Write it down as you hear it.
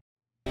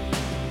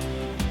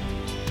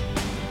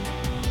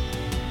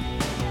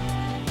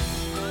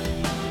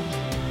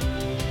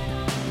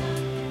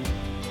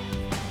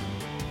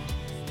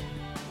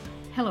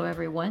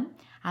everyone.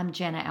 I'm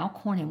Jana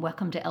Alcorn, and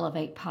welcome to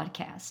Elevate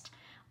Podcast.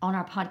 On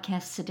our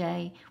podcast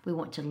today, we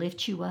want to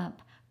lift you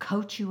up,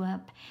 coach you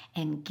up,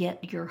 and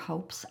get your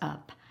hopes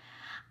up.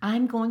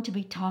 I'm going to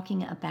be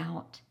talking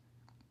about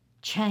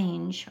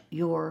change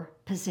your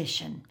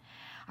position.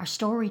 Our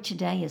story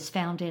today is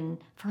found in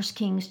 1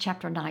 Kings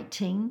chapter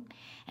 19,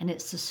 and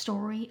it's the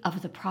story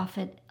of the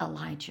prophet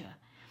Elijah.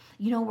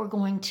 We're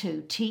going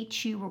to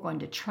teach you, we're going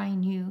to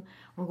train you,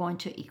 we're going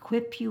to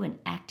equip you and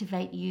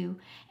activate you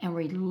and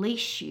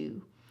release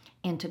you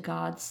into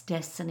God's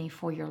destiny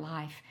for your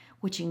life,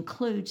 which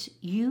includes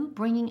you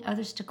bringing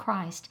others to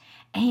Christ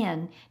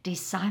and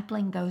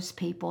discipling those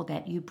people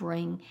that you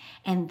bring,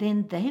 and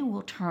then they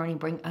will turn and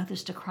bring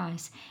others to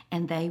Christ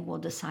and they will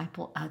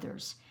disciple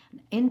others.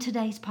 In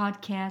today's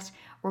podcast,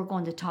 we're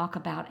going to talk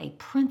about a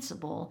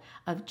principle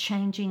of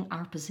changing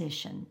our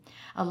position.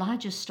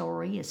 Elijah's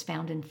story is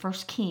found in 1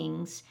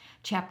 Kings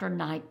chapter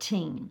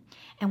 19.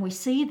 And we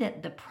see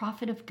that the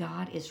prophet of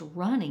God is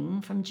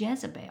running from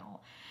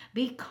Jezebel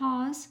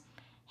because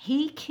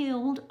he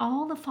killed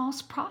all the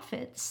false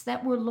prophets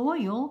that were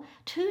loyal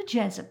to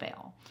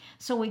Jezebel.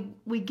 So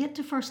we get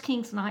to 1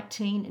 Kings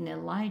 19, and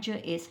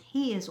Elijah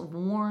is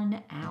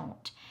worn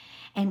out.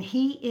 And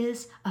he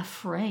is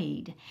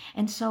afraid.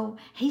 And so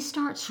he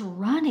starts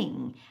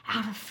running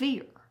out of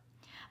fear.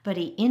 But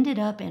he ended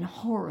up in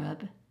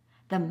Horeb,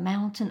 the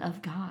mountain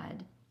of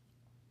God.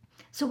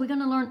 So we're going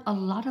to learn a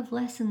lot of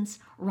lessons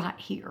right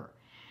here.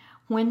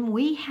 When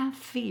we have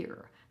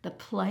fear, the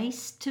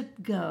place to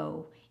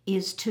go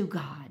is to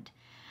God,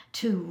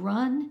 to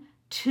run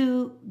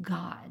to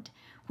God.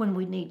 When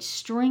we need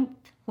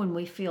strength, when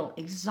we feel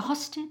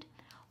exhausted,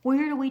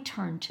 where do we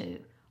turn to?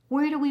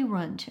 Where do we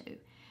run to?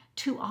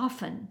 Too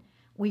often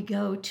we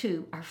go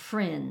to our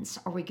friends,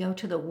 or we go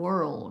to the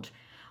world,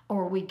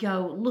 or we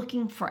go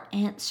looking for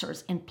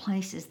answers in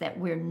places that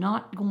we're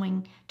not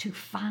going to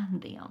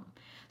find them.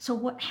 So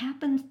what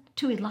happened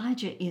to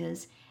Elijah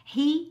is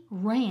he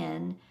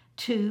ran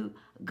to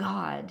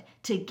God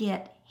to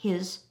get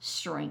his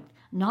strength,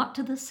 not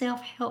to the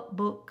self-help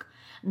book,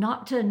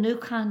 not to a new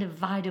kind of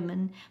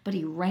vitamin, but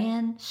he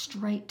ran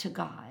straight to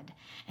God.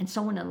 And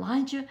so when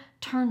Elijah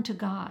turned to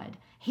God,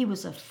 he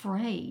was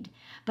afraid,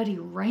 but he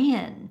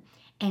ran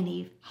and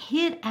he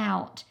hid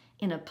out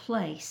in a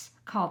place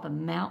called the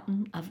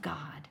mountain of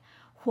God.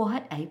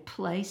 What a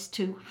place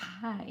to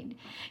hide.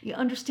 You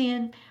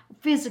understand,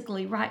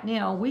 physically right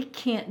now, we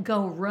can't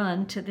go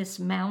run to this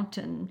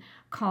mountain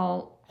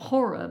called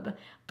Horeb,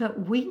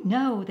 but we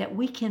know that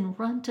we can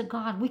run to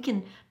God. We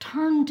can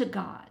turn to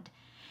God.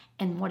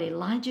 And what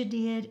Elijah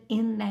did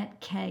in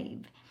that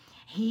cave,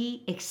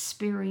 he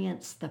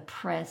experienced the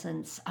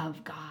presence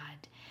of God.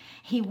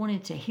 He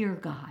wanted to hear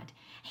God.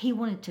 He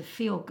wanted to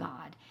feel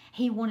God.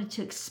 He wanted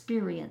to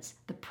experience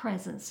the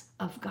presence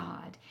of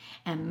God.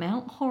 And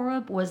Mount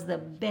Horeb was the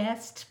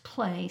best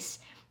place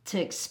to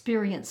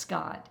experience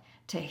God,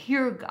 to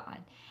hear God,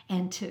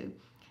 and to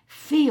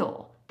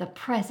feel the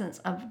presence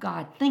of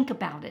God. Think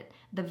about it,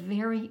 the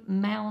very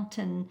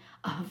mountain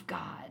of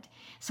God.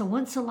 So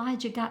once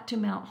Elijah got to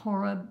Mount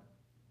Horeb,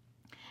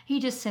 he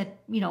just said,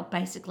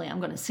 basically, I'm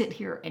going to sit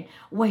here and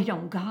wait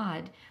on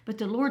God. But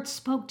the Lord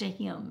spoke to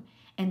him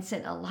and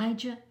said,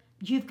 Elijah,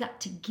 you've got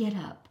to get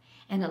up.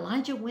 And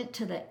Elijah went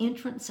to the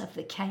entrance of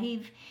the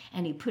cave,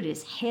 and he put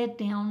his head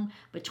down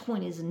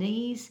between his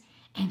knees,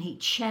 and he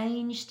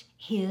changed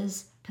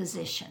his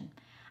position.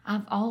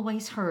 I've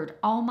always heard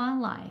all my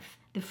life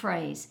the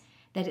phrase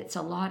that it's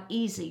a lot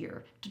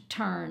easier to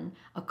turn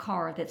a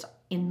car that's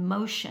in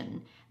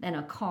motion than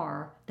a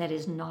car that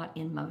is not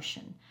in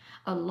motion.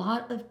 A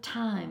lot of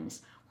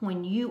times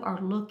when you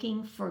are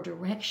looking for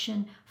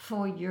direction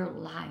for your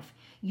life,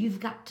 you've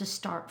got to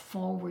start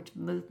forward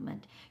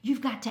movement.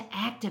 You've got to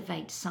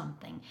activate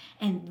something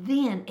and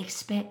then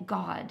expect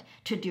God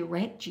to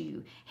direct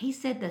you. He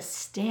said the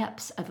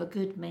steps of a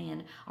good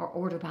man are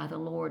ordered by the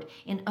Lord.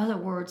 In other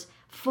words,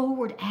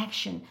 forward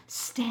action,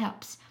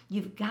 steps.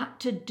 You've got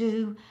to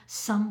do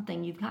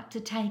something. You've got to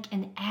take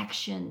an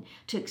action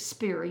to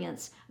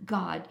experience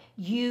God.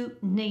 You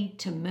need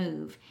to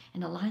move.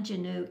 And Elijah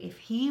knew if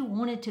he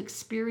wanted to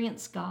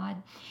experience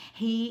God,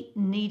 he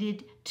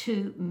needed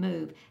to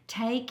move.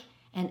 Take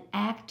an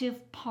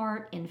active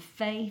part in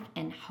faith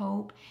and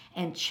hope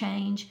and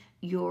change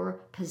your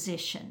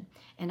position.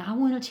 And I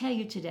want to tell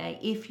you today,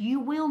 if you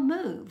will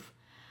move,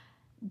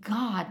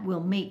 God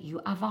will meet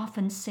you. I've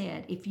often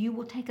said, if you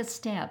will take a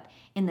step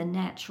in the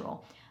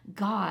natural,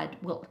 God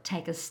will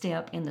take a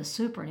step in the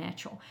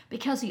supernatural,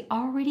 because he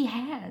already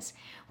has.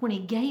 When he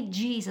gave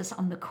Jesus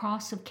on the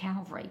cross of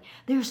Calvary,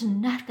 there's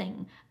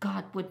nothing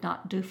God would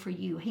not do for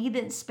you. He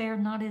that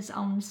spared not his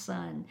own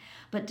son,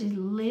 but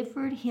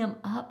delivered him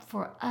up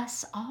for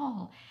us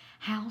all,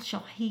 how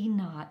shall he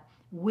not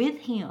with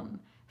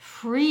him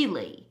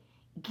freely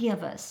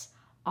give us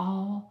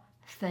all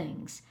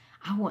things?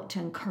 I want to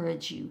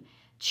encourage you,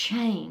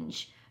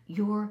 change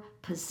your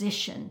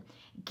position.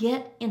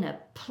 Get in a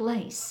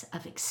place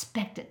of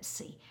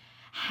expectancy.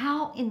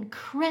 How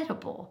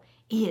incredible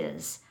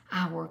is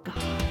our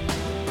God?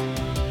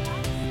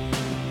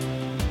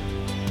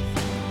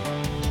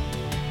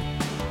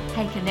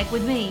 Hey, connect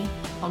with me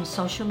on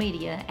social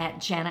media at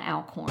Jana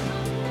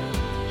Alcorn.